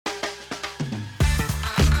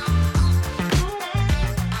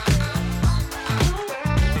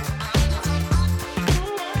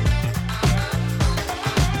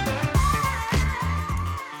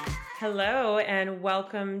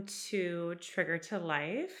welcome to Trigger to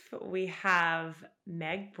Life. We have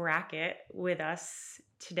Meg Brackett with us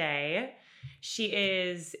today. She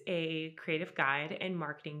is a creative guide and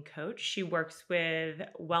marketing coach. She works with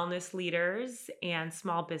wellness leaders and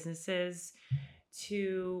small businesses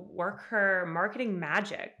to work her marketing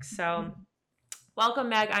magic. So, welcome,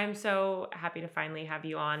 Meg. I'm so happy to finally have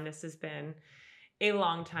you on. This has been a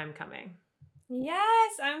long time coming.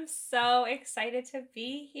 Yes, I'm so excited to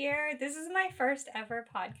be here. This is my first ever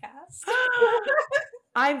podcast.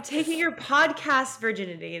 I'm taking your podcast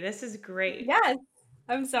virginity. This is great. Yes,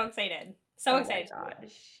 I'm so excited. So Oh my excited to be here.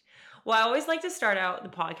 gosh. Well, I always like to start out the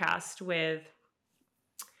podcast with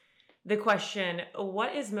the question,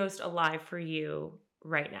 what is most alive for you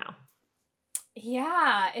right now?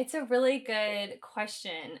 Yeah, it's a really good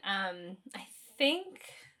question. I think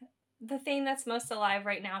the thing that's most alive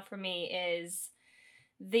right now for me is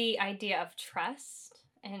the idea of trust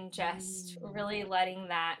and just Mm. really letting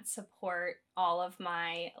that support all of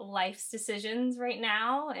my life's decisions right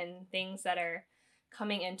now and things that are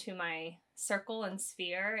coming into my circle and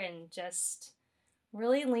sphere and just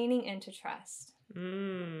really leaning into trust.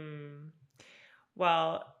 Mm.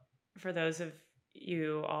 Well, for those of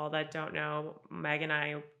you all that don't know, Meg and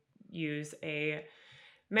I use a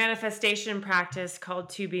manifestation practice called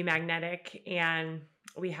To Be Magnetic, and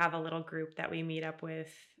we have a little group that we meet up with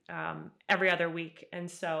every other week. And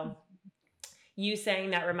so you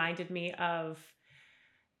saying that reminded me of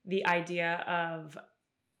the idea of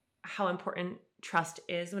how important trust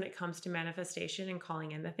is when it comes to manifestation and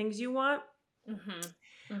calling in the things you want. Mhm.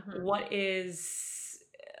 Mhm. What is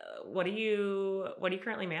what are you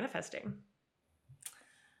currently manifesting?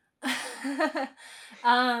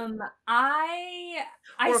 um I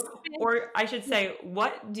I Or spent or I should say,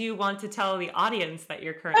 what do you want to tell the audience that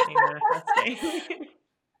you're currently manifesting?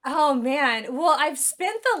 Oh man. Well, I've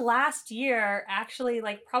spent the last year actually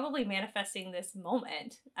like probably manifesting this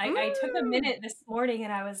moment. I took a Mm. minute this morning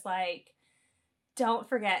and I was like, don't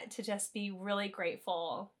forget to just be really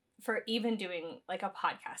grateful for even doing like a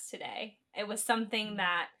podcast today. It was something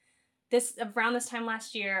that this around this time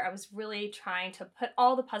last year, I was really trying to put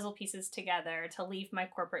all the puzzle pieces together to leave my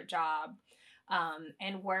corporate job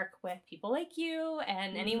and work with people like you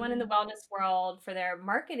and anyone in the Mm. wellness world for their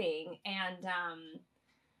marketing. And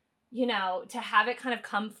to have it kind of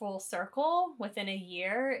come full circle within a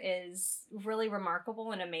year is really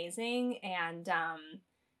remarkable and amazing. And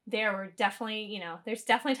there were definitely, there's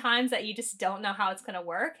definitely times that you just don't know how it's going to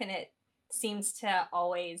work. And it seems to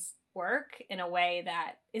always work in a way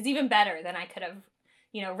that is even better than I could have,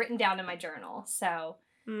 written down in my journal. So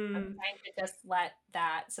I'm Mm. trying to just let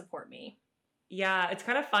that support me. Yeah, it's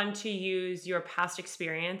kind of fun to use your past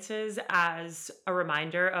experiences as a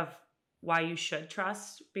reminder of why you should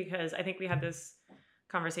trust, because I think we had this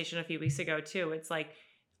conversation a few weeks ago too. It's like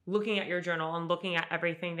looking at your journal and looking at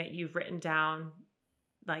everything that you've written down,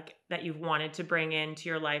 like that you've wanted to bring into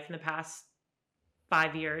your life in the past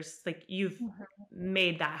 5 years. Like you've Mhm.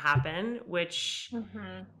 made that happen, which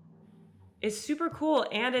Mhm. is super cool.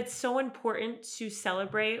 And it's so important to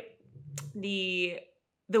celebrate the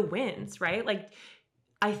wins, right? Like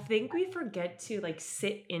I think we forget to like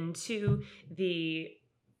sit into the,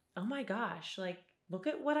 oh my gosh, like look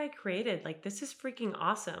at what I created. Like this is freaking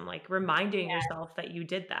awesome. Like reminding yourself that you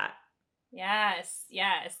did that. Yes,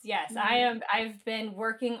 yes, yes. Mm. I've been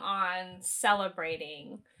working on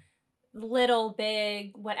celebrating little,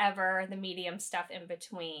 big, whatever, the medium stuff in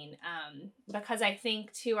between. Because I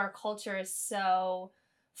think too our culture is so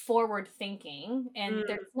forward thinking and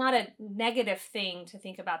there's Mm. not a negative thing to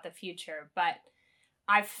think about the future, but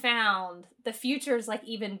I've found the future is like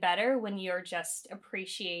even better when you're just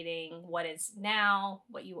appreciating what is now,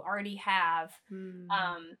 what you already have.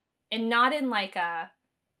 Mm. And not in like a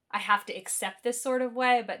I have to accept this sort of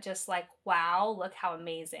way, but just like, wow, look how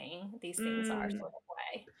amazing these things are Mm. sort of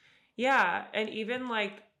way. Yeah. And even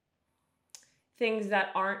like things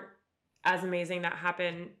that aren't as amazing that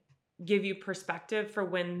happen give you perspective for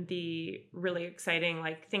when the really exciting,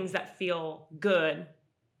 like things that feel good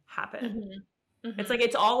happen. Mhm. It's like Mhm.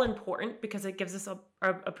 it's all important because it gives us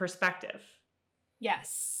a perspective.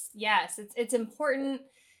 Yes. Yes, it's important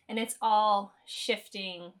and it's all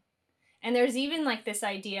shifting. And there's even like this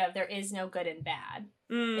idea of there is no good and bad.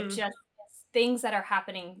 It Mm. just it's things that are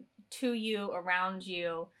happening to you, around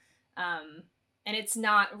you. Um and it's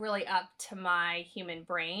not really up to my human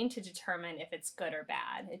brain to determine if it's good or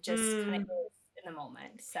bad. It just kind of Mm. is in the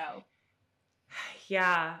moment. So,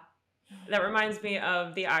 Yeah. That reminds me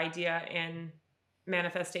of the idea in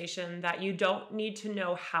manifestation that you don't need to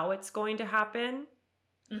know how it's going to happen.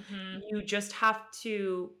 mhm. You just have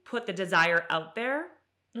to put the desire out there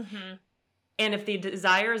Mhm. And if the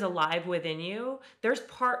desire is alive within you, there's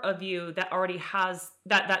part of you that already has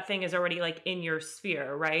that thing is already like in your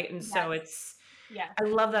sphere, right? And so Yes. it's Yes. I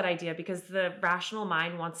love that idea because the rational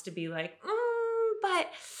mind wants to be like, but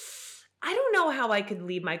I don't know how I could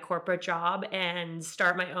leave my corporate job and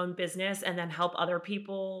start my own business and then help other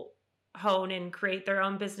people hone and create their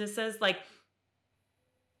own businesses. Like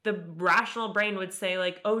the rational brain would say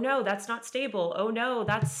like, "Oh no, that's not stable. Oh no,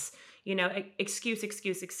 that's, excuse,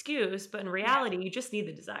 excuse, excuse." But in Yeah. reality, you just need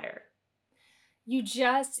the desire. You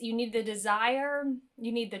need the desire,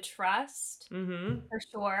 you need the trust Mhm. for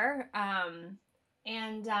sure.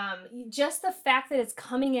 And just the fact that it's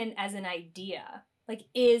coming in as an idea like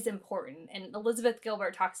is important. And Elizabeth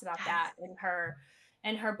Gilbert talks about Yes. that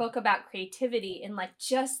in her book about creativity, and like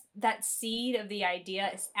just that seed of the idea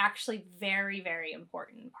is actually very, very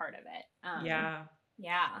important part of it. Yeah.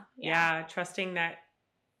 Yeah, yeah. Yeah, trusting that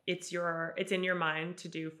it's in your mind to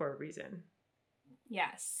do for a reason.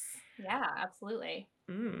 Yes. Yeah, absolutely.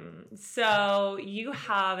 So you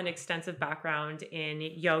have an extensive background in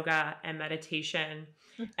yoga and meditation.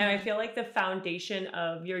 And I Mhm. feel like the foundation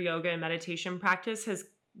of your yoga and meditation practice has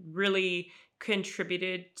really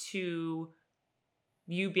contributed to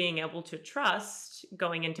you being able to trust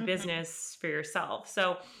going into Mhm. business for yourself.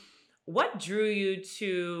 So, what drew you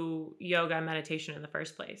to yoga and meditation in the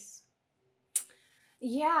first place?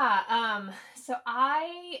 Yeah, so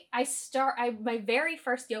I my very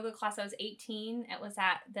first yoga class I was 18. It was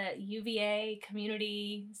at the UVA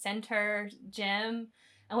Community Center gym.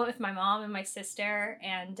 I went with my mom and my sister,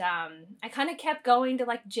 and I kind of kept going to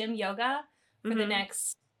like gym yoga for the Mhm.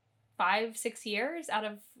 next 5, 6 years out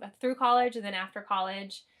of through college and then after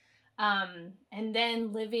college. And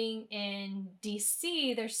then living in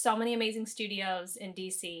DC, there's so many amazing studios in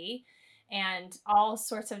DC and all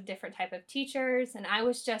sorts of different type of teachers. And I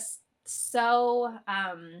was just so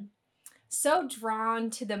drawn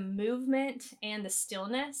to the movement and the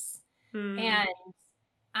stillness. Mm. And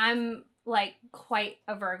I'm like quite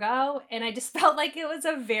a Virgo, and I just felt like it was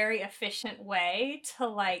a very efficient way to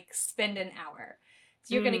like spend an hour.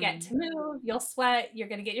 So you're going to get Mm. to move, you'll sweat, you're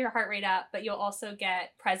going to get your heart rate up, but you'll also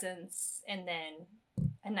get presence and then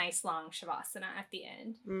a nice long shavasana at the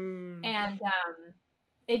end. Mm. And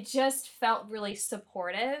it just felt really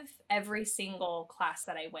supportive every single class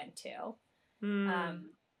that I went to. Mm.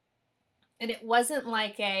 Um, and it wasn't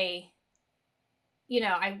like I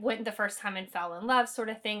went the first time and fell in love sort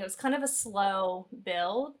of thing. It was kind of a slow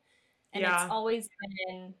build, and it's Yeah. always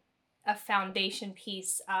been a foundation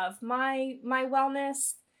piece of my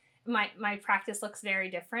wellness. My practice looks very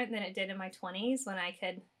different than it did in my 20s when I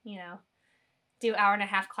could, do hour and a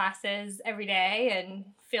half classes every day and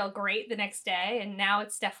feel great the next day. And now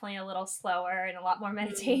it's definitely a little slower and a lot more Mm.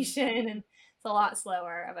 meditation and it's a lot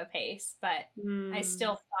slower of a pace, but I Mm.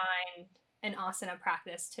 still find an asana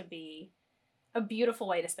practice to be a beautiful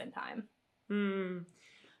way to spend time. Mm.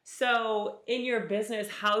 So, in your business,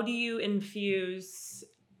 how do you infuse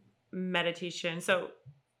meditation? So,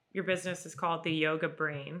 your business is called the Yoga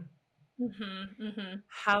Brain. Mhm, mhm.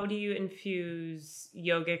 How do you infuse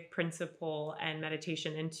yogic principle and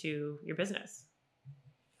meditation into your business?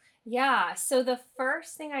 Yeah, so the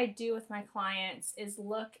first thing I do with my clients is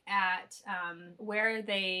look at where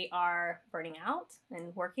they are burning out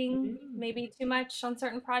and working Mm. maybe too much on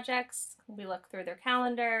certain projects. We look through their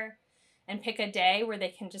calendar and pick a day where they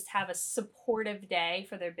can just have a supportive day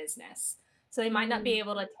for their business. So they might not be Mm.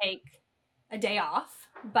 able to take a day off,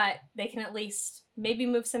 but they can at least maybe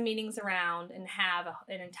move some meetings around and have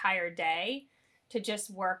an entire day to just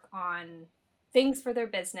work on things for their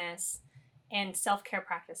business and self-care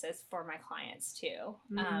practices for my clients too.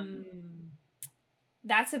 Mm.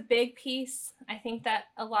 That's a big piece I think that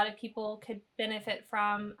a lot of people could benefit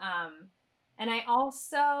from. And I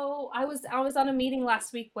was on a meeting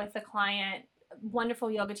last week with a client,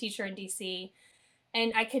 wonderful yoga teacher in DC,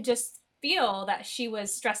 and I could just feel that she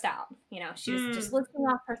was stressed out. She was just Mm. listing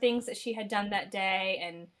off her things that she had done that day,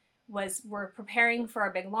 and we're preparing for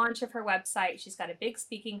a big launch of her website. She's got a big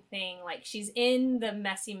speaking thing. Like she's in the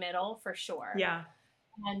messy middle for sure. Yeah.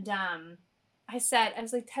 And I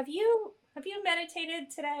was like, have you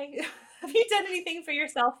meditated today? Have you done anything for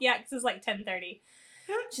yourself yet? Because it's like 10:30.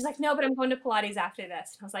 She's like, no, but I'm going to Pilates after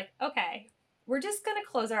this. And I was like, okay, we're just gonna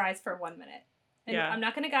close our eyes for 1 minute. And Yeah. I'm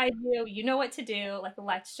not gonna guide you. You know what to do. Like,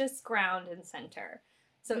 let's just ground and center.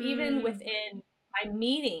 So even Mm. within my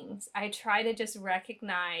meetings, I try to just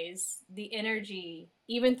recognize the energy,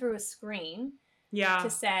 even through a screen, to Yeah.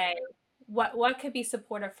 say what could be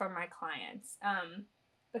supportive for my clients.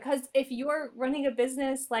 Because if you're running a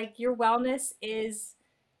business, like your wellness is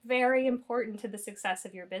very important to the success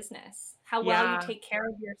of your business. How well you Yeah, take care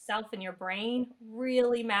of yourself and your brain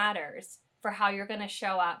really matters for how you're going to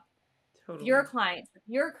show up with your totally. clients, with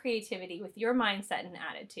your creativity, with your mindset and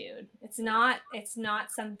attitude. It's not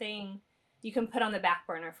something you can put on the back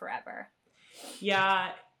burner forever.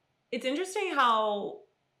 Yeah, it's interesting how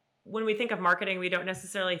when we think of marketing, we don't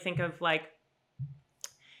necessarily think of like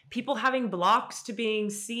people having blocks to being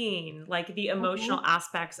seen, like the emotional Mhm.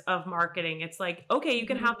 aspects of marketing. It's like, okay, you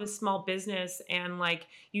can Mhm. have this small business and like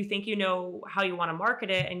you think you know how you want to market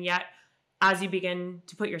it. And yet, as you begin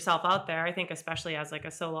to put yourself out there, I think, especially as like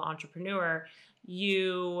a solo entrepreneur,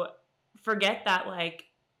 you forget that like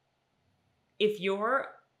if you're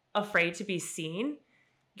afraid to be seen,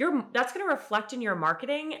 that's going to reflect in your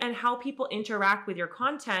marketing and how people interact with your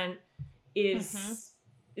content Mhm. is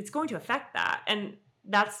it's going to affect that. And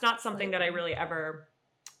that's not something that I Absolutely. really ever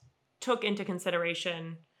took into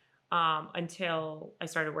consideration until I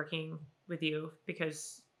started working with you.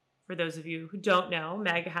 Because for those of you who don't know,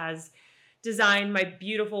 Meg has designed my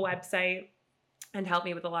beautiful website and helped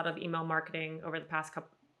me with a lot of email marketing over the past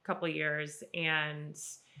couple of years. And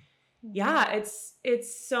Mhm. yeah,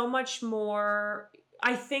 it's so much more.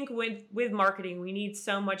 I think with marketing, we need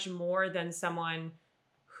so much more than someone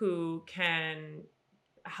who can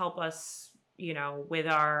help us, with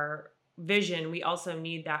our vision. We also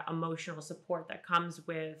need that emotional support that comes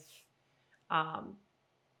with um,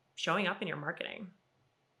 showing up in your marketing.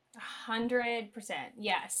 100%.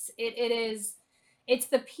 Yes. It is it's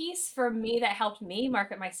the piece for me that helped me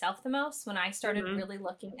market myself the most when I started Hmm. really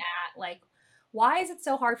looking at like why is it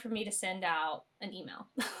so hard for me to send out an email?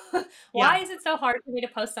 Why Yeah, is it so hard for me to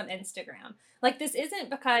post on Instagram? Like this isn't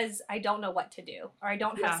because I don't know what to do or I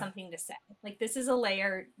don't have yeah. something to say. Like this is a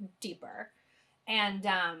layer deeper. And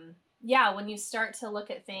yeah, when you start to look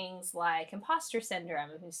at things like imposter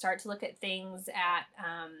syndrome, when you start to look at things at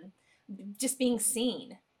just being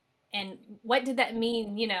seen, and what did that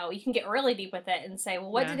mean? You can get really deep with it and say,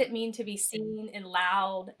 well, what Yeah. did it mean to be seen and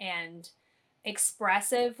loud and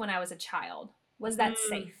expressive when I was a child? Was that Mm,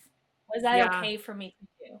 safe? Was that yeah. okay for me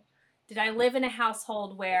to do? Did I live in a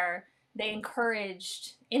household where they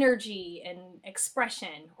encouraged energy and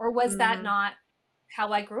expression, or was that Hmm. not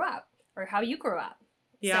how I grew up or how you grew up?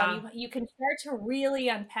 So Yeah. you can start to really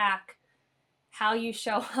unpack how you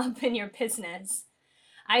show up in your business.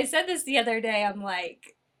 I said this the other day. I'm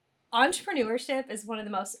like, entrepreneurship is one of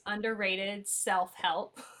the most underrated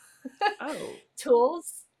self-help Oh,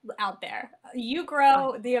 tools out there. You a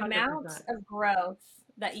grow the hundred amount percent. of growth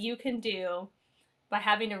that you can do by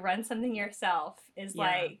having to run something yourself is Yeah.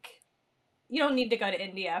 like you don't need to go to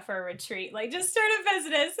India for a retreat. Like just start a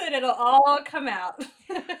business and it'll all come out.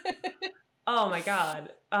 Oh my God,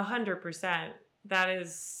 100%. That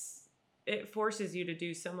is, it forces you to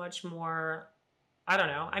do so much more. I don't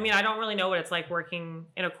know. I mean, I don't really know what it's like working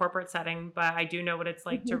in a corporate setting, but I do know what it's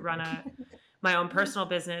like to Mhm. run my own personal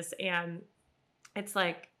business. And it's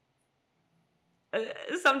like uh,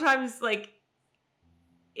 sometimes like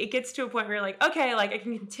it gets to a point where you're like, okay, like I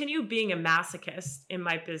can continue being a masochist in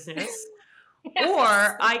my business, Yes.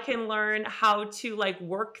 or I can learn how to like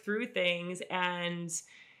work through things and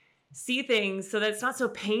see things so that it's not so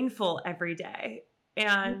painful every day.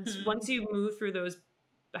 And Mhm. once you move through those,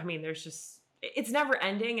 I mean, there's just, it's never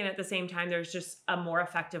ending. And at the same time, there's just a more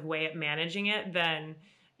effective way at managing it than,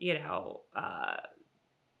 you know, uh,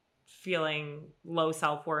 feeling low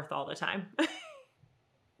self worth all the time.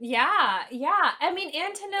 Yeah, yeah. I mean,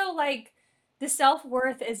 and to know like the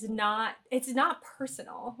self-worth is not it's not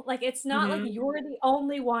personal. Like it's not like Hmm. you're the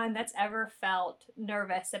only one that's ever felt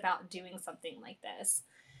nervous about doing something like this.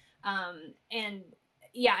 And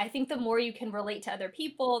yeah, I think the more you can relate to other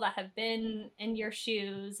people that have been in your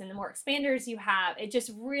shoes and the more expanders you have, it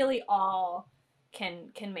just really all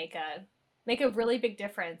can make a really big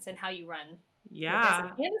difference in how you run your business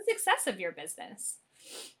Yeah, and the success of your business.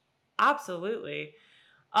 absolutely.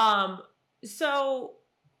 Um, so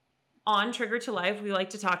on Trigger to Life, we like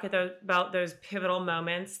to talk about those pivotal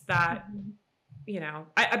moments that, Mhm.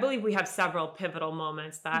 I believe we have several pivotal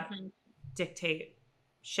moments that Mhm. dictate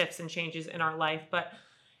shifts and changes in our life. But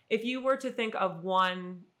if you were to think of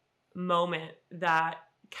one moment that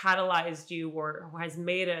catalyzed you or has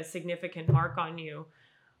made a significant mark on you,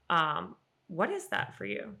 um, what is that for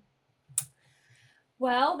you?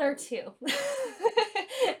 Well, there are two.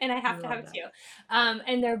 And I I have to love have that. two.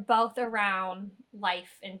 And they're both around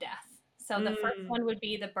life and death. So the first Mm, one would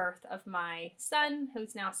be the birth of my son,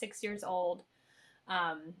 who's now 6 years old,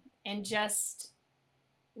 um, and just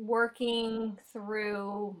working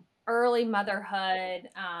through early motherhood,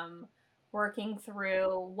 working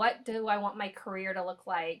through what do I want my career to look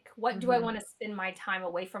like? What do I Mhm. want to spend my time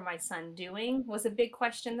away from my son doing? Was a big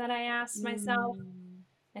question that I asked myself. Mm.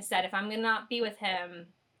 I said, if I'm going to not be with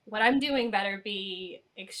him, what I'm doing better be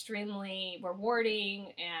extremely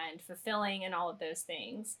rewarding and fulfilling and all of those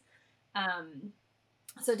things. Um,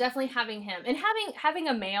 so definitely having him and having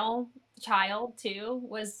a male child too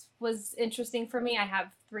was interesting for me. I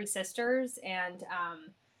have three sisters, and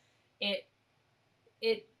it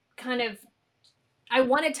it kind of I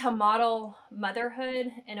wanted to model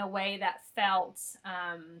motherhood in a way that felt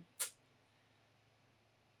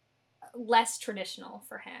less traditional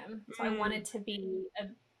for him. So I Mm. wanted to be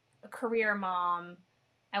a career mom.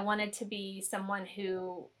 I wanted to be someone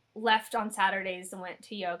who left on Saturdays and went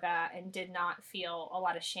to yoga and did not feel a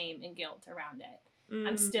lot of shame and guilt around it.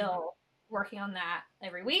 I'm Mm. still working on that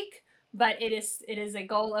every week, but it is a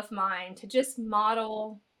goal of mine to just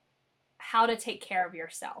model how to take care of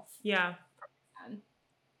yourself. Yeah.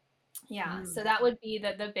 Yeah, so Mm. that would be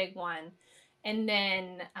the big one. And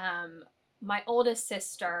then my oldest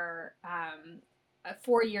sister,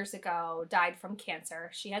 4 years ago, died from cancer.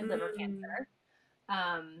 She had liver Mm. cancer.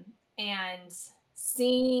 Um, and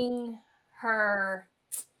seeing her,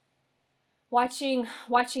 watching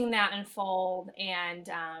that unfold, and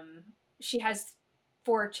she has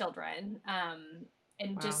four children, and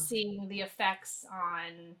Wow. just seeing the effects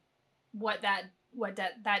on what that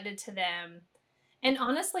did to them, and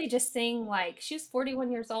honestly, just seeing, like, she was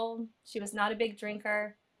 41 years old. She was not a big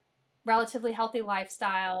drinker, relatively healthy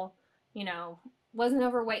lifestyle, you know, wasn't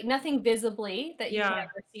overweight, nothing visibly that you could Yeah.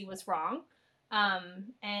 ever see was wrong.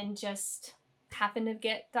 And just happened to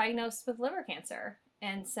get diagnosed with liver cancer.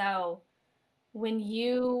 And so when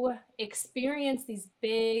you experience these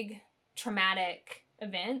big traumatic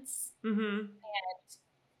events, Mhm.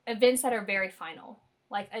 events that are very final.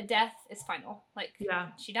 Like a death is final. Like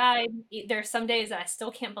Yeah. she died. There's some days that I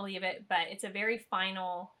still can't believe it, but it's a very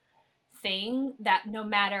final thing that no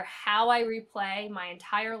matter how I replay my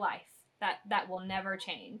entire life, that will never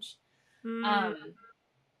change. Mm. Um,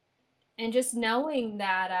 and just knowing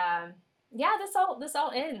that, yeah, this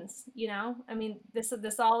all ends. I mean,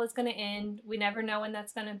 this all is going to end. We never know when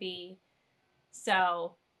that's going to be.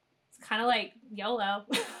 So it's kind of like YOLO.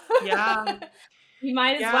 Yeah. You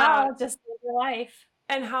might as Yeah. well just live your life.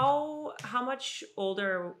 And how much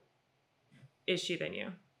older is she than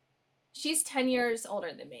you? She's 10 years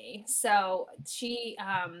older than me. So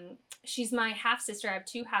she's my half sister. I have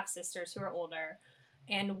two half sisters who are older,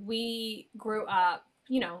 and we grew up,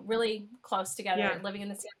 really close together, Yeah. living in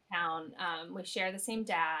the same town. We share the same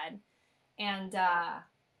dad, and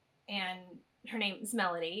her name is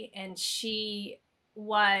Melody, and she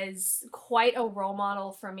was quite a role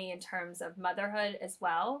model for me in terms of motherhood as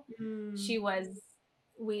well. Mm. She was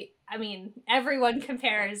I mean, everyone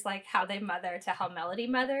compares like how they mother to how Melody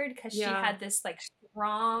mothered, because she Yeah. had this like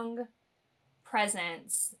strong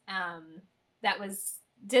presence, that was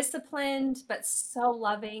disciplined but so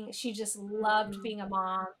loving. She just loved Mm. being a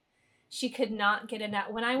mom. She could not get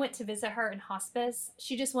enough. When I went to visit her in hospice,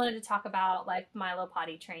 she just wanted to talk about like Milo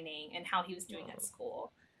potty training and how he was doing at Oh.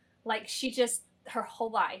 school. Like her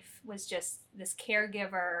whole life was just this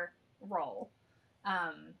caregiver role.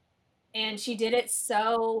 Um, and she did it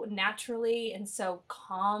so naturally and so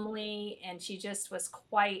calmly, and she just was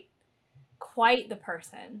quite the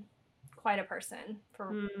person, quite a person,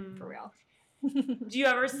 for Mm. real. Do you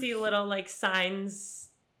ever see little, like,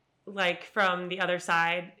 signs, like, from the other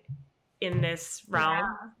side in this realm?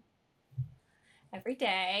 Yeah, every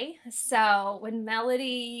day. So when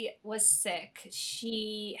Melody was sick,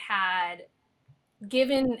 she had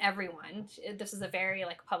given everyone, this is a very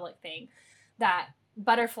like public thing, that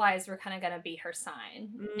butterflies were kind of going to be her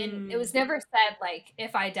sign. And it was Mm. never said like,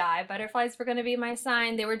 if I die, butterflies were going to be my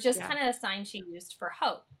sign. They were just Yeah. kind of a sign she used for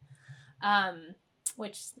hope. Um,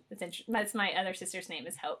 which is interesting. That's my other sister's name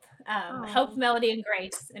is Hope. Hope, Oh, Melody, and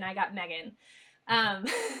Grace, and I got Megan. Um,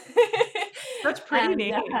 such pretty and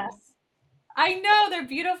names. I know they're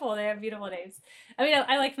beautiful. They have beautiful names. I mean,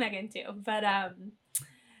 I like Megan too, but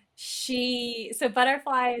so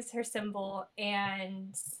butterfly is her symbol,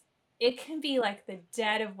 and it can be like the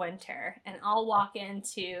dead of winter, and I'll walk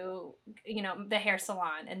into the hair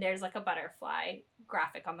salon, and there's like a butterfly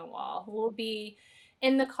graphic on the wall. We'll be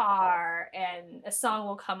in the car, and a song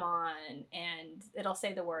will come on, and it'll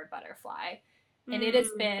say the word butterfly. And it has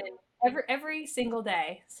Mm. been every single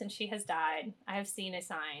day since she has died, I have seen a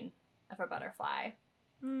sign of a butterfly.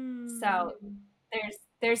 So Mm.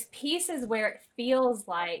 there's pieces where it feels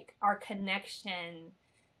like our connection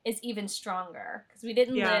is even stronger, because we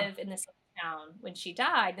didn't Yeah. live in the same town when she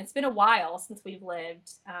died. And it's been a while since we've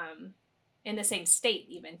lived, in the same state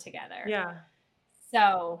even together. Yeah.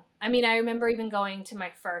 So, I mean, I remember even going to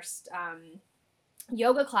my first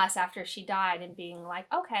yoga class after she died and being like,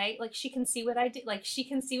 okay, like she can see what I did. Like she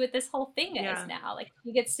can see what this whole thing is Yeah. now. Like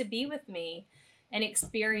she gets to be with me and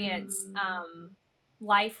experience Mm.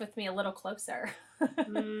 life with me a little closer.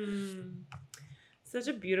 Mm. Such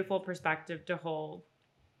a beautiful perspective to hold.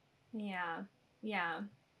 Yeah. Yeah.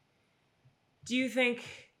 Do you think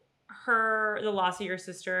the loss of your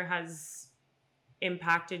sister has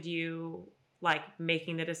impacted you, like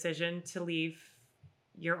making the decision to leave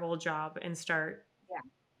your old job and start Yeah.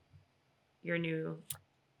 your new,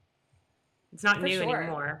 it's not For new sure.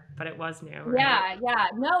 anymore, but it was new, right? Yeah. Yeah.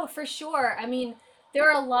 No, for sure. I mean, there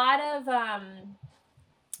are a lot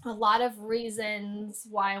of reasons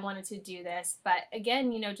why I wanted to do this, but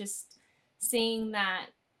again, just seeing that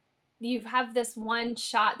you have this one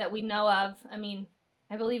shot that we know of. I mean,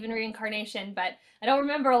 I believe in reincarnation, but I don't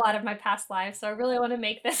remember a lot of my past lives, so I really want to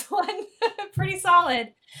make this one pretty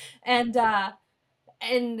solid. And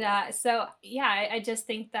so yeah, I just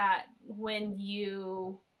think that when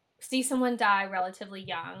you see someone die relatively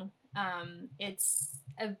young, it's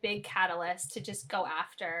a big catalyst to just go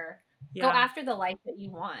Yeah. after the life that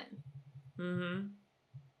you want. Mm-hmm.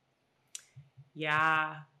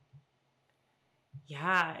 Yeah.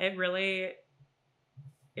 Yeah. It really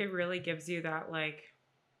gives you that, like,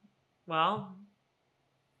 well,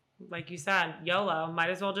 like you said, YOLO, might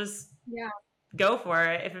as well just Yeah. go for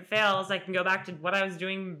it. If it fails, I can go back to what I was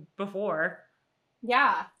doing before.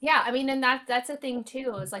 Yeah. Yeah. I mean, and that's a thing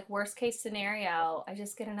too, is like worst case scenario, I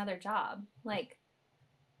just get another job. Like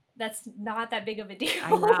that's not that big of a deal, I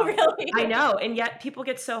know. I really. know. And yet people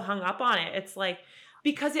get so hung up on it. It's like,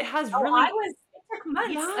 because it has Oh, really, it took months.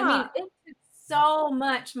 I yeah, mean, it took so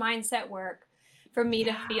much mindset work for me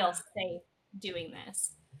to feel yeah, safe doing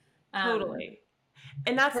this. Um, totally.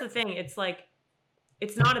 And that's per, the thing. It's like,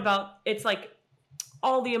 it's not about, it's like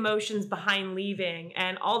all the emotions behind leaving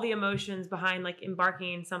and all the emotions behind like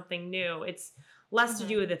embarking in something new. It's less to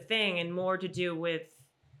do mhm. with the thing and more to do with,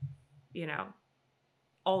 you know,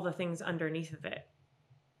 all the things underneath of it.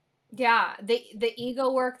 Yeah, the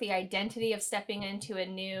ego work, the identity of stepping into a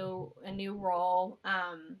new role.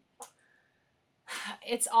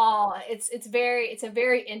 It's a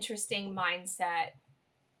very interesting mindset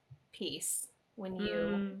piece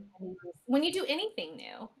Mm, when you do anything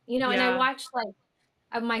new. And I yeah. watched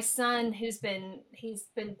like my son he's been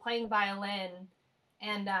playing violin,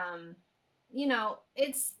 and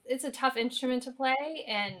it's a tough instrument to play,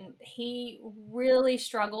 and he really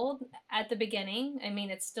struggled at the beginning. I mean,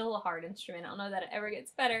 it's still a hard instrument. I don't know that it ever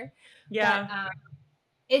gets better, but Yeah.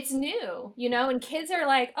 it's new, and kids are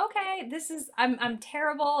like, okay, I'm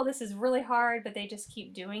terrible, this is really hard, but they just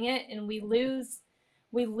keep doing it, and we lose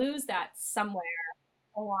that somewhere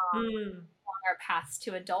along Mm, our paths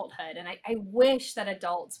to adulthood. And I wish that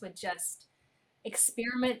adults would just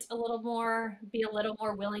experiment a little more, be a little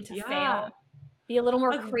more willing to yeah. fail, be a little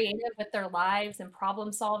more Like, creative with their lives and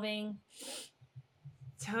problem solving.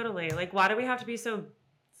 totally. Like, why do we have to be so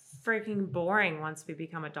freaking boring once we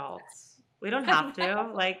become adults? We don't I have to.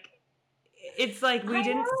 know. Like, it's like we I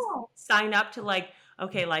didn't know. sign up to, like,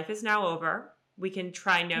 okay, life is now over. We can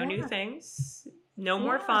try no new Yeah. things, no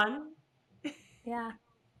more Yeah. fun. Yeah.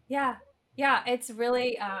 Yeah. Yeah. It's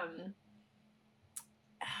really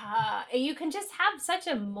you can just have such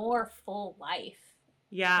a more full life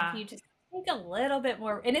if Yeah. you just take a little bit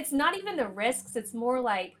more. And it's not even the risks, it's more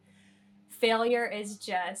like failure is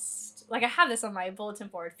just like, I have this on my bulletin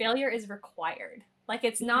board. Failure is required. Like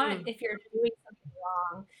it's not Mm, if you're doing something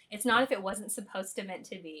wrong. It's not if it wasn't supposed to meant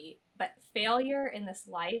to be. But failure in this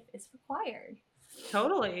life is required.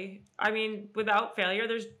 totally. I mean, without failure,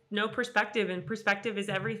 there's no perspective, and perspective is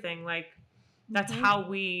everything. Like, that's Mhm. how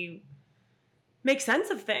we make sense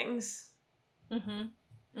of things. Mhm.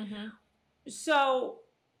 Mhm. So,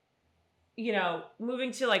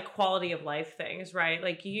 moving to like quality of life things, right?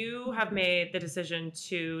 Like, you have Mhm. made the decision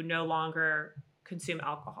to no longer consume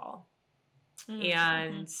alcohol. Mhm.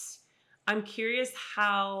 And I'm curious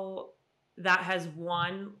how that has,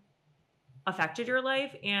 one, affected your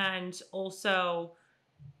life, and also,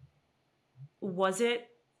 was it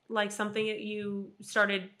like something that you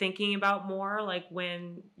started thinking about more, like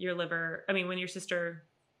when your sister,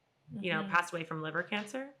 Mhm. passed away from liver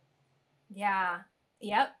cancer? Yeah.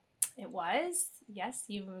 Yep. It was. Yes,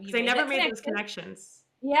 you Because I made never that made those connection. connections.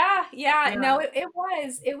 Yeah, yeah. Yeah. No,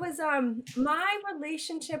 it was my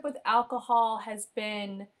relationship with alcohol has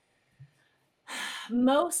been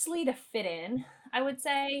mostly to fit in. I would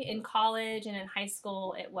say. In college and in high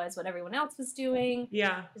school, it was what everyone else was doing.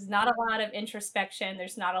 Yeah. There's not a lot of introspection.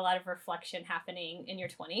 There's not a lot of reflection happening in your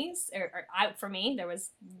 20s. For me, there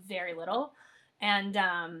was very little. And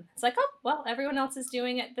it's like, oh, well, everyone else is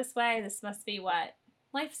doing it this way. This must be what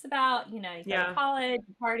life's about. You know, you go to Yeah. college,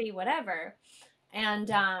 party, whatever. And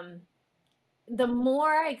the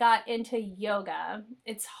more I got into yoga,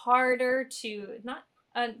 it's harder to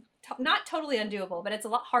not totally undoable, but it's a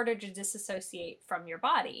lot harder to disassociate from your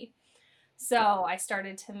body. So I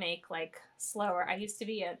started to make like slower. I used to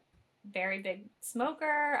be a very big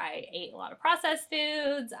smoker. I ate a lot of processed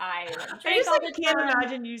foods. I like I drank just all like the can't time.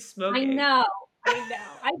 imagine you I smoking. know. I know.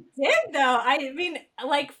 I did though. I mean,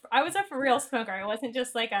 like I was a for real smoker. I wasn't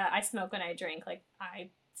just like a I smoke when I drink. Like I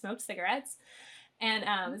smoked cigarettes. And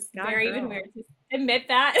it's God, very even girl. weird to admit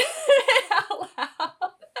that out loud.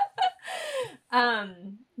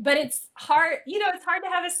 But it's hard, it's hard to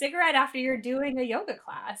have a cigarette after you're doing a yoga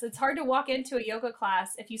class. It's hard to walk into a yoga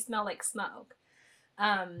class if you smell like smoke.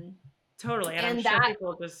 Um, Totally. And I'm and sure that,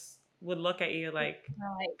 people just would look at you like,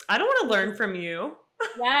 like, I don't want to this learn is, from you.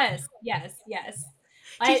 yes, yes, yes.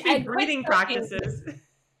 Teach me I quit breathing smoking. practices.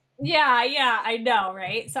 Yeah, yeah, I know,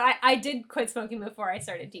 right? So I did quit smoking before I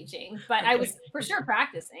started teaching, but I Okay. was for sure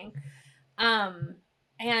practicing. Um,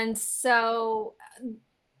 and so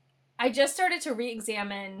I just started to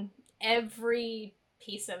re-examine every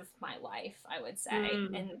piece of my life, I would say,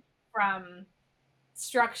 Mm, and from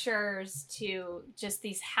structures to just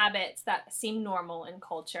these habits that seem normal in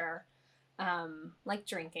culture, like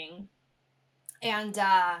drinking. And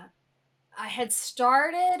I had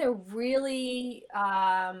started a really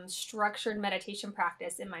structured meditation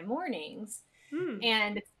practice in my mornings, mm.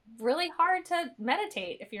 and it's really hard to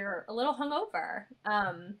meditate if you're a little hungover.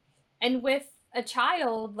 And with a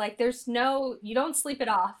child, like you don't sleep it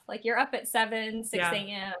off. Like you're up at 7, 6 Yeah.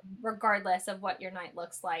 a.m., regardless of what your night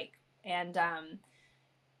looks like. And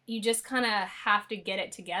you just kind of have to get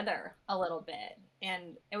it together a little bit.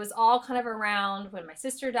 And it was all kind of around when my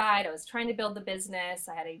sister died. I was trying to build the business.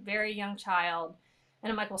 I had a very young child.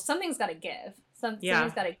 And I'm like, well, something's got to give. Yeah.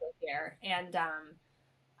 Something's got to give here. And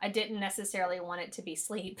I didn't necessarily want it to be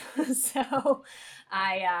sleep. So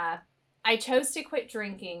I chose to quit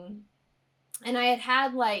drinking. And I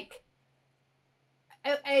had like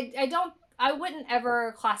I wouldn't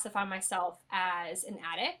ever classify myself as an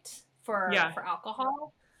addict Yeah. for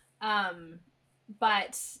alcohol. Um,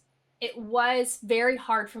 but it was very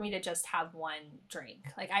hard for me to just have one drink.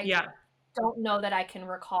 Like I Yeah. don't know that I can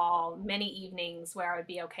recall many evenings where I would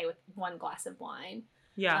be okay with one glass of wine,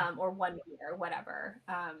 Yeah. or one beer or whatever.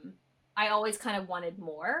 I always kind of wanted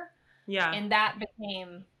more, Yeah. and that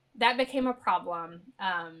became a problem.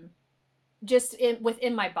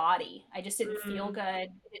 Within my body, I just didn't feel Mm,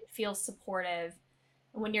 good. It didn't feel supportive.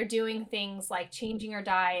 When you're doing things like changing your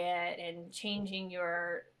diet and changing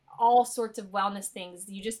your all sorts of wellness things,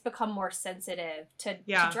 you just become more sensitive to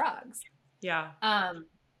yeah. drugs. Yeah. Um,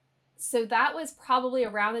 so that was probably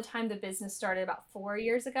around the time the business started about 4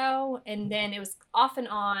 years ago. And then it was off and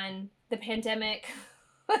on. The pandemic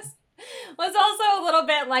was, was also a little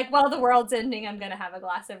bit like, well, the world's ending. I'm going to have a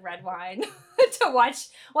glass of red wine to watch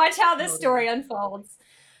how this Totally. story unfolds.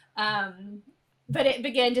 Um, but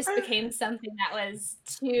just became something that was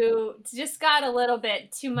just got a little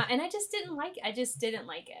bit too much. And I just didn't like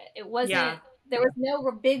it. It wasn't, Yeah. there was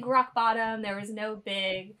no big rock bottom. There was no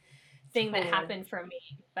big thing that Totally. happened for me,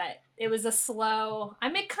 but it was I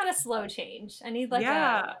make kind of slow change. I need like a,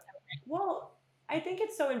 Yeah. Well, I think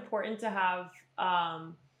it's so important to have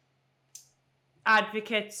um,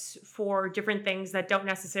 advocates for different things that don't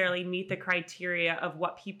necessarily meet the criteria of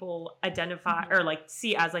what people identify Mhm. or like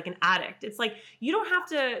see as like an addict. It's like you don't have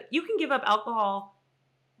to, you can give up alcohol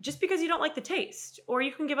just because you don't like the taste, or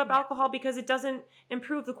you can give up Yeah. alcohol because it doesn't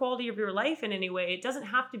improve the quality of your life in any way. It doesn't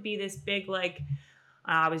have to be this big, like,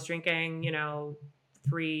 I was drinking,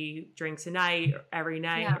 3 drinks a night or every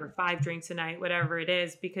night Yeah. or 5 drinks a night, whatever it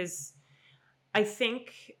is, because I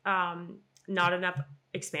think not enough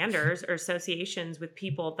expanders or associations with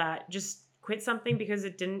people that just quit something because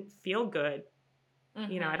it didn't feel good. I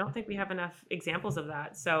Hmm. don't think we have enough examples of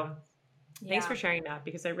that. So thanks for Yeah. sharing that,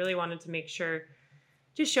 because I really wanted to make sure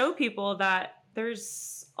to show people that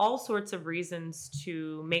there's all sorts of reasons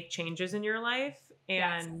to make changes in your life,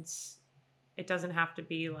 Yes. and it doesn't have to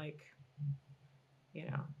be like, you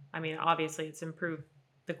know, I mean, obviously it's improved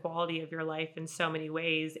the quality of your life in so many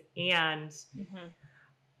ways. And Hmm.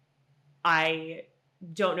 I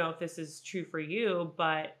don't know if this is true for you,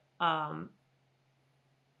 but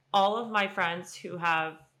all of my friends who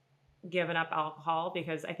have given up alcohol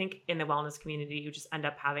because I think in the wellness community, you just end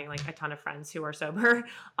up having like a ton of friends who are sober.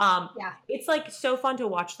 Um, Yeah. it's like so fun to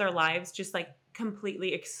watch their lives just like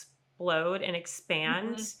completely explode and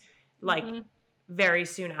expand Hmm. like Hmm. very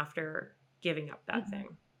soon after giving up that Hmm.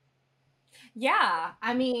 thing. Yeah,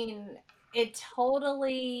 I mean, it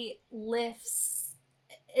totally lifts,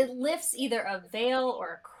 it lifts either a veil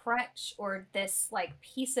or a crutch or this like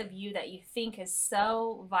piece of you that you think is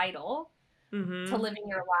so vital to Mm-hmm. living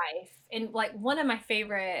your life. And like one of my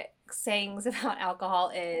favorite sayings about alcohol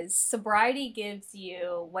is sobriety gives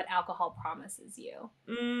you what alcohol promises you.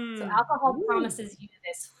 So Mm. alcohol Ooh. promises you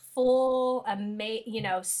this full,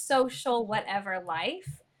 social whatever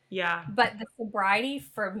life, Yeah. but the sobriety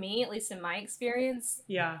for me, at least in my experience,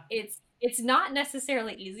 Yeah. it's not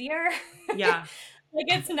necessarily easier. Yeah. Like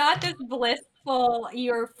it's not this blissful,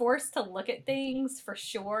 you're forced to look at things for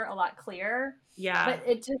sure a lot clearer, Yeah. but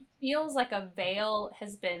it just feels like a veil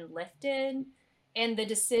has been lifted and the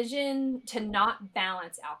decision to not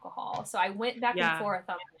balance alcohol. So I went back and Yeah. forth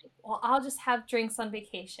on like, well, I'll just have drinks on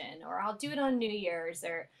vacation or I'll do it on New Year's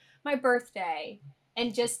or my birthday.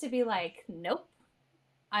 And just to be like, nope,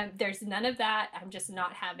 there's none of that. I'm just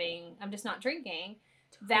not drinking.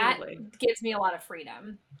 That Totally. gives me a lot of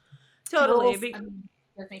freedom. Totally. Rules, I mean,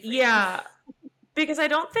 gives me freedom. Yeah. Because I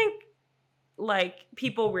don't think like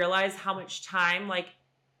people realize how much time like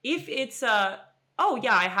if it's a oh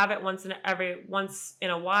yeah I have it once in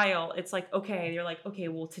a while it's like okay you're like okay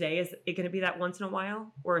well today is it going to be that once in a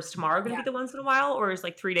while or is tomorrow going to Yeah. be the once in a while or is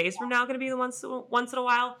like 3 days from now going to be the once in a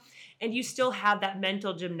while and you still have that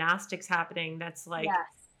mental gymnastics happening that's like Yes.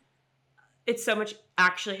 it's so much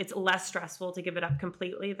actually it's less stressful to give it up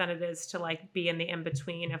completely than it is to like be in the in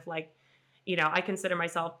between of like I consider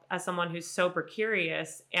myself as someone who's sober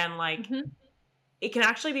curious and like Hmm. it can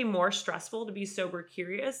actually be more stressful to be sober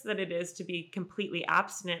curious than it is to be completely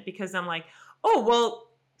abstinent because I'm like, oh, well,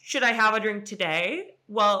 should I have a drink today?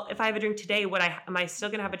 Well, if I have a drink today, am I still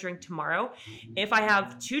going to have a drink tomorrow? If I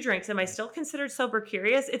have two drinks, am I still considered sober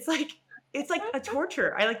curious? It's like a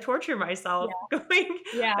torture. I like torture myself Yeah. going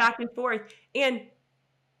Yeah. back and forth. And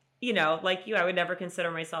like you, I would never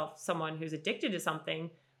consider myself someone who's addicted to something,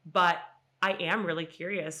 but I am really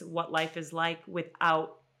curious what life is like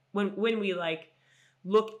without when we like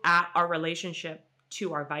look at our relationship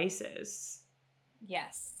to our vices.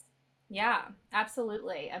 Yes. Yeah,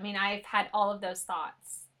 absolutely. I mean, I've had all of those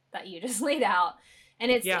thoughts that you just laid out.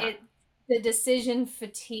 And Yeah, the decision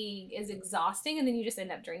fatigue is exhausting and then you just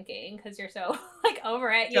end up drinking because you're so like over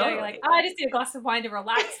it. You're like, totally. oh, I just need a glass of wine to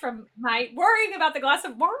relax from my worrying about the glass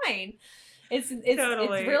of wine. It's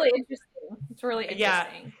Totally. really interesting. It's really Yeah.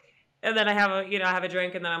 interesting. And then I have a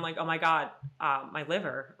drink and then I'm like, oh my God, my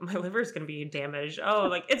liver's going to be damaged. Oh,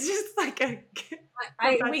 like it's just like a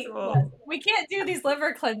Yes, perpetual. we can't do these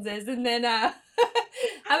liver cleanses and then have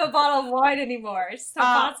a bottle of wine anymore. It's just not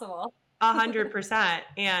Uh, possible. 100%.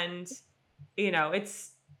 And,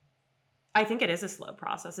 it's, I think it is a slow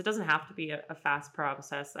process. It doesn't have to be a fast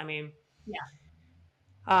process. I mean,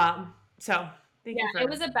 Yeah. so thank Yeah, you it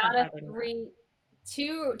was for about a highlighting that. three,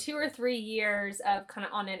 two or 3 years of kind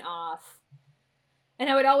of on and off. And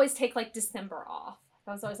I would always take like December off.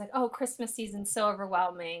 I was always like, oh, Christmas season's so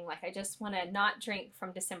overwhelming. Like, I just want to not drink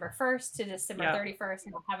from December 1st to December Yep. 31st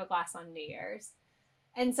and I'll have a glass on New Year's.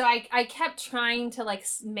 And so I kept trying to like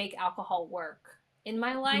make alcohol work in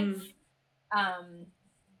my life. Mhm. Um,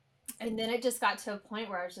 and then it just got to a point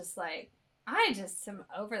where I was just like, I'm just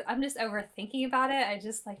overthinking about it. I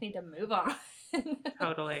just like need to move on.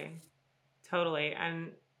 Totally. Totally.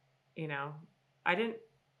 And, you know, I didn't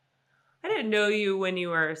I didn't know you when you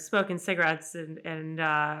were smoking cigarettes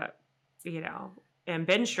you know, and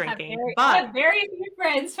binge drinking, I but have very few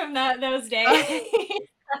friends from those days.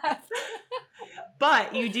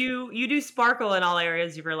 but you do sparkle in all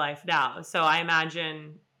areas of your life now. So I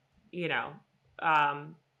imagine, you know,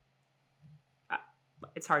 um uh,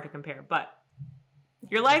 it's hard to compare, but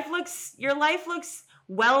your life looks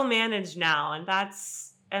well managed now and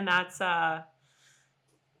that's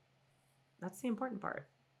the important part,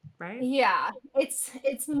 right? Yeah,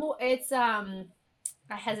 it's more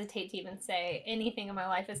I hesitate to even say anything in my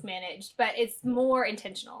life is managed, but it's more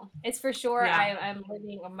intentional. It's for sure Yeah. I'm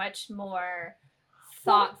living a much more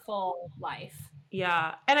Well, thoughtful life.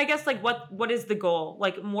 yeah. And I guess like what is the goal?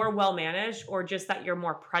 Like more well managed or just that you're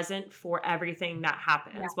more present for everything that Yeah.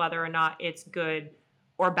 happens, whether or not it's good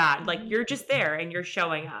or bad. Like Mhm. you're just there and you're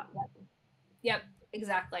showing up. Yep. Yep,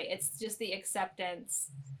 exactly. It's just the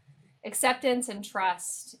acceptance and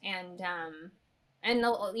trust and a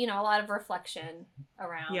lot of reflection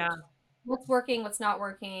around Yeah. what's working, what's not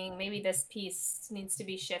working. Maybe this piece needs to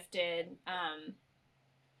be shifted.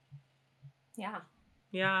 Yeah.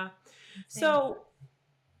 Yeah. Same. So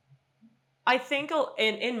I think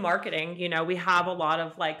in marketing, we have a lot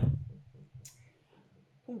of like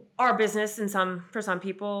our business for some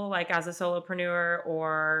people, like as a solopreneur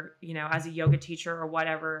or, as a yoga teacher or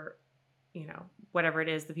whatever, whatever it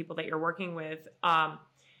is, the people that you're working with.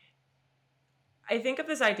 I think of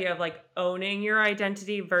this idea of like owning your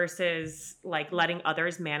identity versus like letting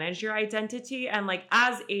others manage your identity. And like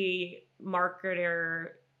as a marketer,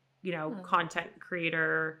 content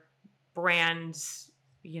creator, brand,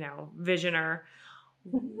 visioner,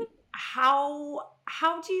 how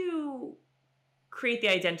do you create the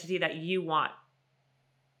identity that you want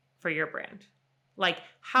for your brand? Like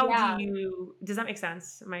how do Yeah. you does that make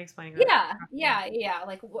sense? Am I explaining that Yeah. correctly? Yeah. Yeah.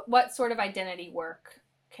 Like what sort of identity work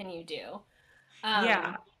can you do?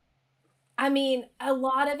 Yeah. I mean, a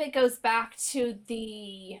lot of it goes back to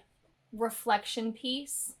the reflection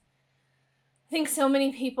piece. I think so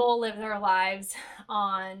many people live their lives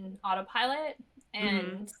on autopilot Mhm.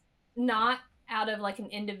 and not out of like an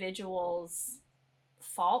individual's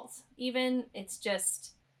fault, even. It's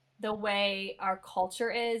just the way our culture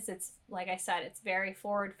is. It's like I said, it's very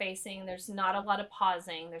forward facing. There's not a lot of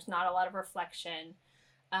pausing, there's not a lot of reflection.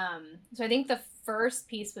 So I think the first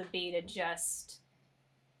piece would be to just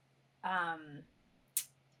um,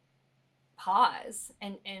 pause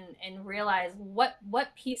and realize what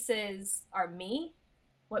pieces are me,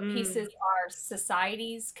 what Mm. pieces are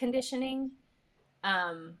society's conditioning,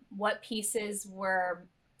 what pieces were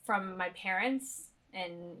from my parents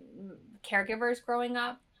and caregivers growing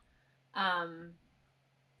up. um,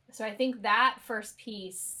 so I think that first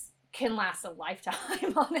piece can last a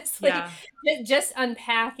lifetime, honestly. Yeah. Just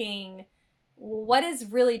unpacking what is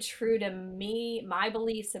really true to me, my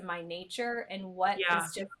beliefs and my nature, and what Yeah.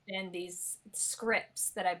 is just been these scripts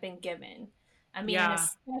that I've been given. I mean, and Yeah.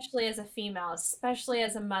 especially as a female, especially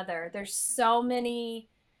as a mother, there's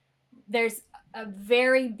a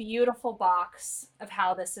very beautiful box of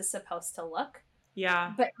how this is supposed to look,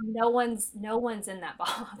 Yeah. but no one's in that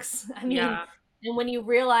box. I mean, Yeah. and when you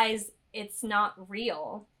realize it's not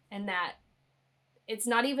real and that it's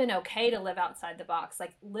not even okay to live outside the box,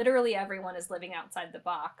 like literally everyone is living outside the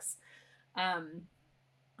box. um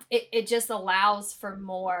it just allows for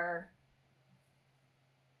more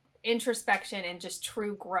introspection and just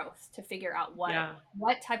true growth to figure out Yeah.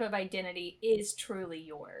 what type of identity is truly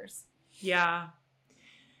yours. Yeah.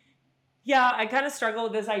 Yeah, I kind of struggle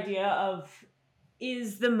with this idea of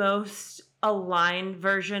is the most aligned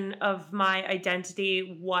version of my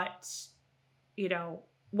identity you know,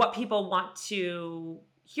 what people want to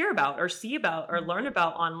hear about or see about or learn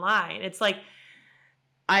about online. It's like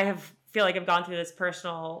feel like I've gone through this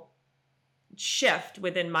personal shift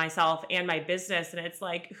within myself and my business, and it's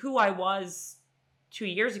like who I was 2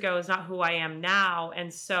 years ago is not who I am now,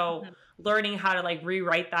 and so Mhm. learning how to like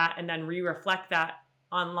rewrite that and then re-reflect that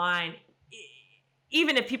online,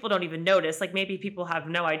 even if people don't even notice, like maybe people have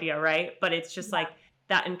no idea, right? But it's just like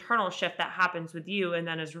that internal shift that happens with you and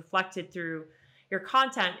then is reflected through your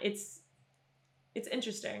content. It's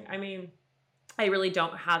interesting. I mean, I really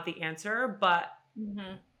don't have the answer, but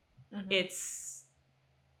Mhm. Mhm. it's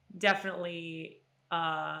definitely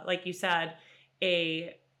like you said,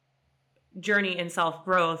 a journey in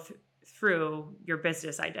self-growth through your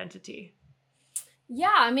business identity.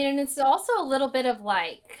 Yeah, I mean, and it's also a little bit of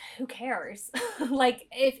like, who cares? Like,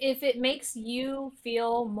 if it makes you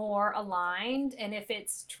feel more aligned, and if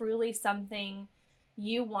it's truly something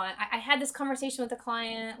you want. I had this conversation with a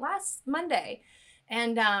client last Monday,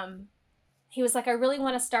 and he was like, I really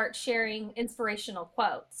want to start sharing inspirational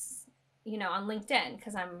quotes, on LinkedIn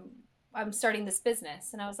because I'm starting this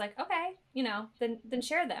business. And I was like, okay, then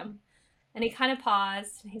share them. And he kind of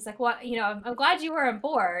paused. And he's like, well, I'm glad you were on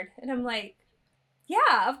board. And I'm like,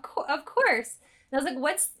 yeah, of course. And I was like,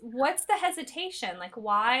 what's the hesitation? Like,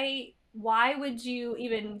 why would you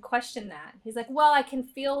even question that? He's like, well, I can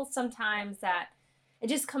feel sometimes that it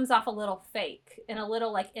just comes off a little fake and a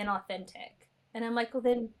little like inauthentic. And I'm like, well,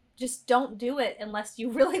 then just don't do it unless you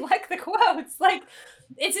really like the quotes. Like,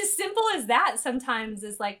 it's as simple as that sometimes,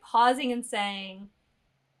 is like pausing and saying,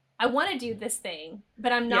 I want to do this thing,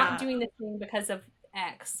 but I'm not Yeah. doing this thing because of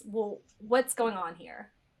X. Well, what's going on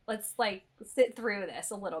here? Let's like sit through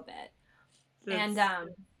this a little bit. And That's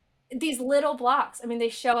these little blocks, I mean, they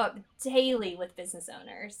show up daily with business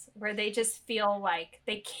owners where they just feel like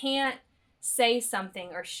they can't say something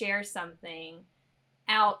or share something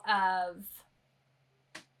out of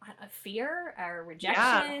a fear or yeah.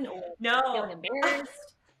 rejection or feeling No.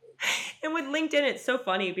 embarrassed. And with LinkedIn, it's so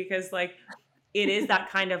funny because like it is that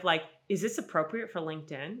kind of like, is this appropriate for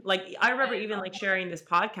LinkedIn? Like I remember even like sharing this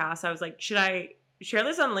podcast. I was like, should I? share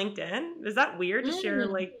this on LinkedIn? Is that weird to share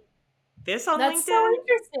Mm, like this on that's so LinkedIn?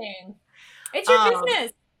 interesting. It's your Um,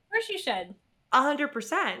 business. Of course you should.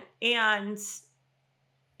 100%. And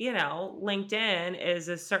LinkedIn is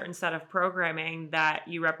a certain set of programming that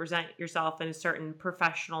you represent yourself in a certain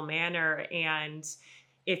professional manner. And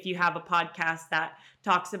if you have a podcast that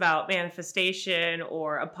talks about manifestation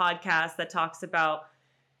or a podcast that talks about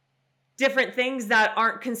different things that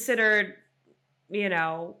aren't considered,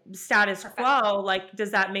 status Professional. quo, like,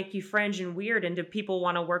 does that make you fringe and weird? And do people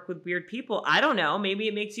want to work with weird people? I don't know. Maybe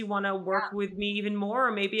it makes you want to work with me even more,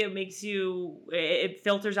 or maybe it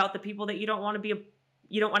filters out the people that you don't want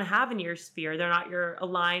to have in your sphere. They're not your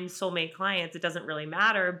aligned soulmate clients. It doesn't really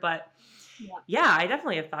matter. But Yeah. yeah, I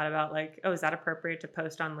definitely have thought about like, oh, is that appropriate to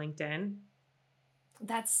post on LinkedIn?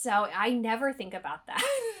 I never think about that.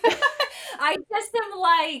 I just am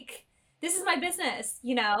like, this is my business.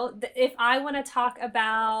 If I want to talk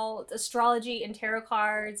about astrology and tarot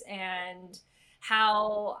cards and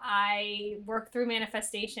how I work through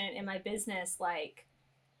manifestation in my business, like,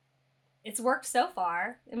 it's worked so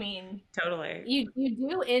far. I mean, Totally. you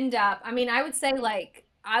do end up, I mean, I would say, like,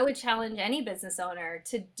 I would challenge any business owner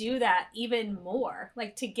to do that even more,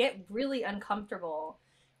 like to get really uncomfortable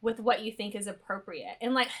with what you think is appropriate.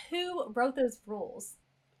 And like, who wrote those rules?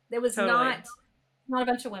 There was Totally. not a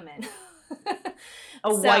bunch of women. A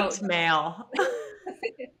So white male.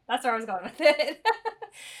 that's where I was going with it.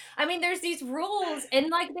 I mean, there's these rules, and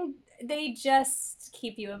like they just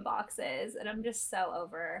keep you in boxes, and I'm just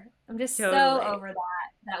so Totally. over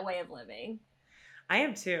that way of living. I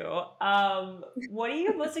am too. What are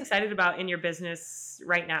you most excited about in your business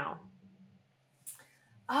right now?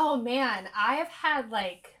 Oh man, I have had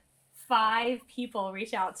like 5 people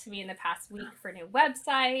reach out to me in the past week for new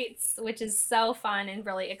websites, which is so fun and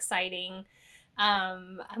really exciting.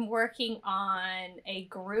 I'm working on a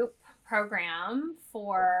group program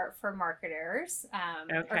for marketers,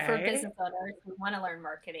 or for Okay. business owners who want to learn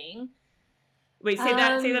marketing. Wait, say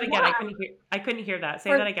that again. Yeah, I couldn't hear that. Say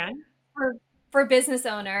for that again. for for business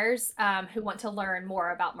owners who want to learn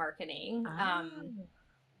more about marketing. Oh,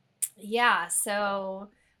 Yeah, so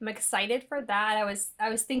I'm excited for that. I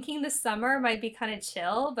was thinking this summer might be kind of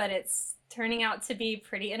chill, but it's turning out to be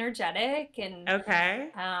pretty energetic and okay.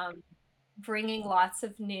 um, bringing lots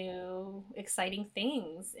of new exciting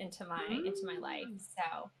things into my life. Mm.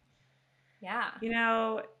 So yeah. You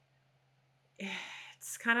know,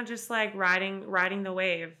 it's kind of just like riding the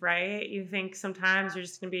wave, right? You think sometimes you're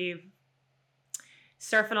just gonna be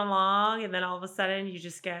surfing along, and then all of a sudden you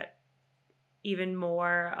just get even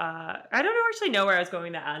more. I don't actually know where I was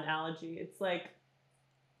going with that analogy. It's like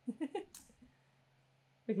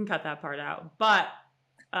we can cut that part out, but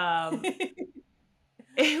um,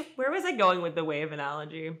 where was I going with the wave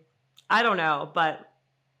analogy? I don't know, but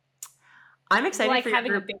I'm excited Like for your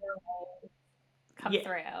having a group. bigger wave come Yeah,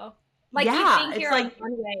 through. Like you yeah. think It's you're on like,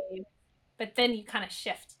 one wave, but then you kind of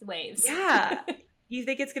shift the waves. yeah. You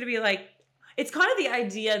think it's gonna be like, it's kind of the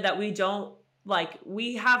idea that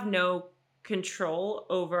we have no control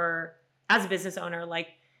over as a business owner, like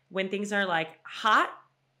when things are like hot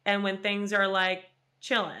and when things are like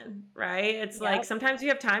chilling, right? It's like Yep, sometimes you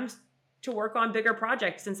have times to work on bigger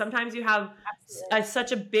projects, and sometimes you have absolutely.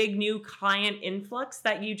 such a big new client influx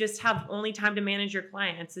that you just have only time to manage your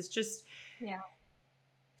clients. Yeah.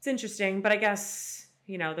 It's interesting, but I guess,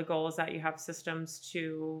 the goal is that you have systems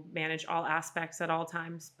to manage all aspects at all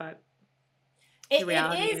times, but the It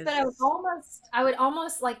reality is, but is, I would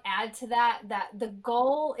almost like add to that the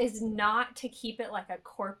goal is not to keep it like a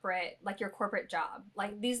corporate, like your corporate job.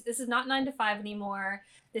 Like this is not 9 to 5 anymore.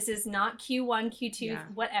 This is not Q1, Q2, yeah.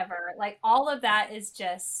 whatever. Like all of that is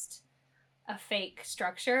just a fake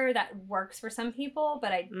structure that works for some people,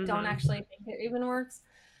 but I don't Mhm. actually think it even works.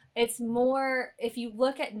 It's more if you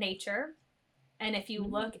look at nature and if you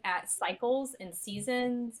Mm. look at cycles and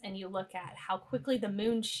seasons and you look at how quickly the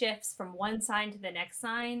moon shifts from one sign to the next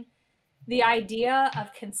sign, the idea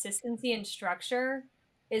of consistency and structure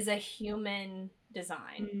is a human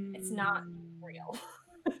design. It's not Mm. real.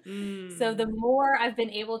 So the Mm. more I've been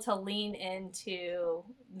able to lean into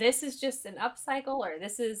this is just an upcycle or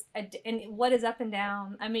and what is up and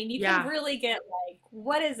down. I mean, you can Yeah. really get like,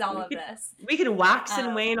 what is all We of could this? we could wax Um,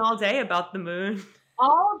 and wane all day about the moon.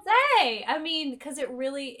 all day. I mean, because it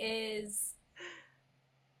really is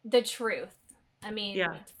the truth. I mean,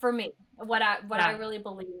 Yeah. for me, what I Yeah. really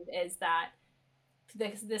believe is that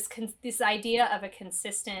this idea of a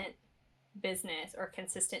consistent business or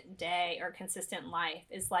consistent day or consistent life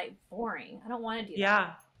is like boring. I don't want to do that.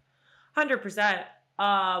 Yeah. 100%.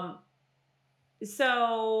 Um,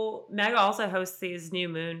 so Meg also hosts these new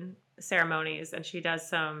moon ceremonies, and she does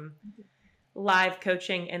some live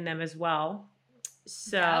coaching in them as well. Yep.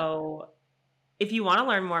 So if you want to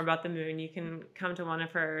learn more about the moon, you can come to one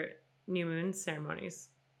of her new moon ceremonies.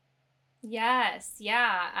 Yes,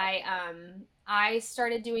 yeah. I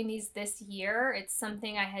started doing these this year. It's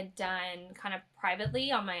something I had done kind of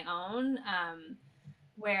privately on my own,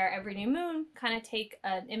 where every new moon kind of take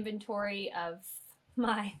an inventory of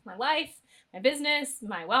my life, my business,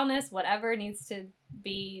 my wellness, whatever needs to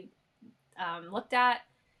be looked at,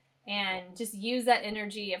 and just use that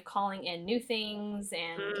energy of calling in new things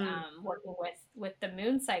and Mm, working with the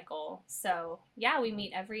moon cycle. So yeah, we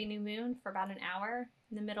meet every new moon for about an hour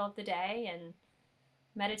in the middle of the day and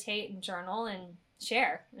meditate and journal and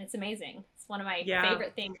share. And it's amazing. It's one of my yeah.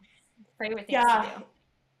 favorite things to Yeah. do.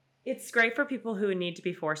 It's great for people who need to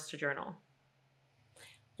be forced to journal.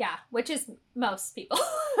 Yeah, which is most people.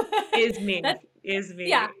 Is me. That's Is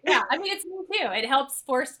yeah, me. yeah. I mean, it's me too. It helps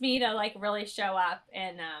force me to like really show up,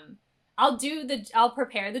 and I'll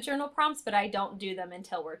prepare the journal prompts, but I don't do them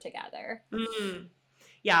until we're together. Mm.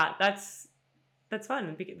 Yeah, that's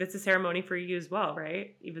fun. That's a ceremony for you as well,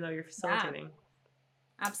 right? Even though you're Yeah, facilitating.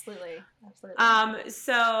 absolutely, absolutely.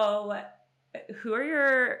 So who are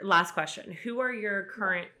your last question? Who are your Yeah.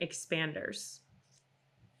 current expanders?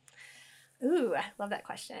 Ooh, I love that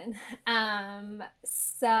question.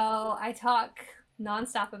 So I talk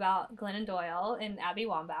nonstop about Glennon Doyle and Abby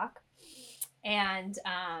Wambach, and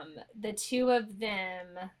the two of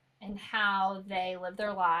them and how they live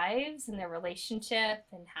their lives and their relationship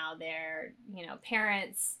and how they're,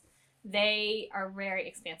 parents. They are very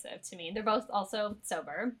expansive to me. They're both also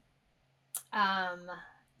sober. Um,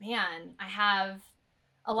 Man, I have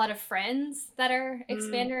a lot of friends that are Mm,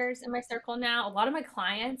 expanders in my circle now. A lot of my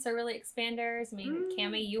clients are really expanders. I mean, mm,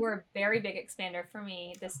 Cami, you were a very big expander for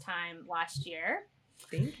me this time last year.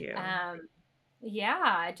 thank you.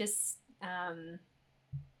 Yeah, just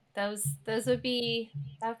those that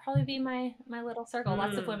would probably be my little circle.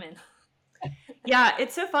 Lots of Mm. women. Yeah,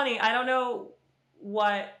 it's so funny. I don't know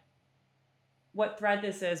what what thread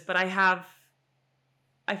this is, but I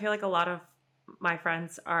feel like a lot of my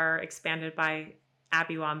friends are expanded by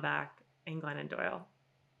Abby Wambach and Glennon Doyle.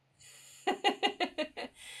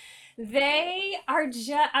 They are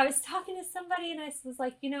just. I was talking to somebody and I was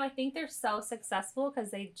like, I think they're so successful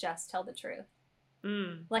because they just tell the truth.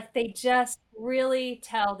 Mm, Like they just really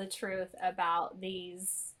tell the truth about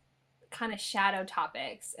these kind of shadow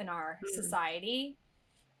topics in our mm. society.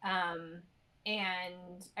 Um,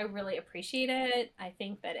 and I really appreciate it. I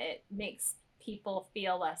think that it makes people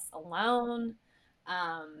feel less alone.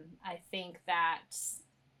 I think that,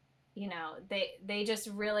 they just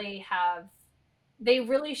really they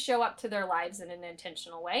really show up to their lives in an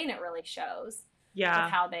intentional way, and it really shows with Yeah.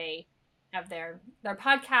 how they have their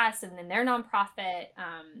podcasts and then their nonprofit.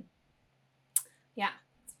 Yeah,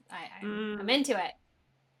 I'm Mm, into it.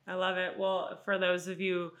 I love it. Well, for those of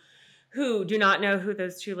you who do not know who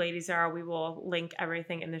those two ladies are, we will link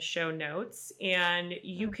everything in the show notes. And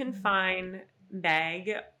you can Mhm. find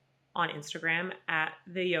Meg on Instagram at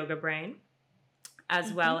the Yoga Brain,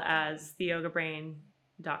 as well Mhm. as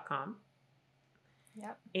theyogabrain.com.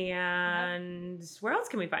 Yep. Yep. And where else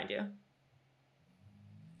can we find you?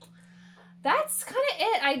 That's kind of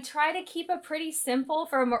it. I try to keep it pretty simple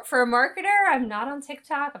for a marketer. I'm not on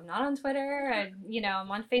TikTok. I'm not on Twitter.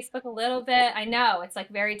 I'm on Facebook a little bit. I know it's like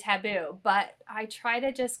very taboo, but I try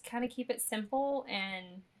to just kind of keep it simple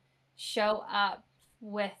and show up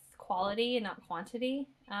with quality and not quantity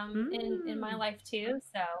in my Mm, life too.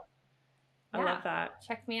 So I yeah, love that.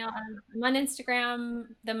 check me out. I'm on Instagram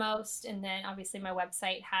the most, and then obviously my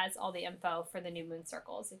website has all the info for the new moon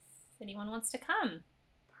circles if anyone wants to come.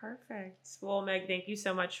 Perfect. Well, Meg, thank you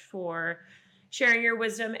so much for sharing your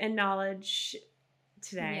wisdom and knowledge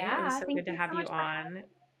today. It was Yeah, so thank good to you have so you much for on.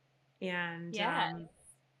 And Yeah.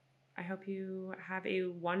 I hope you have a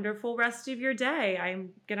wonderful rest of your day. I'm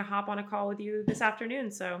going to hop on a call with you this afternoon.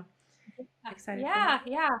 So excited for Yeah, that.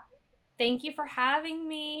 yeah. Thank you for having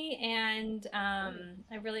me. And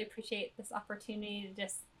I really appreciate this opportunity to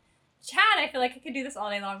just chat. I feel like I could do this all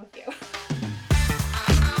day long with you.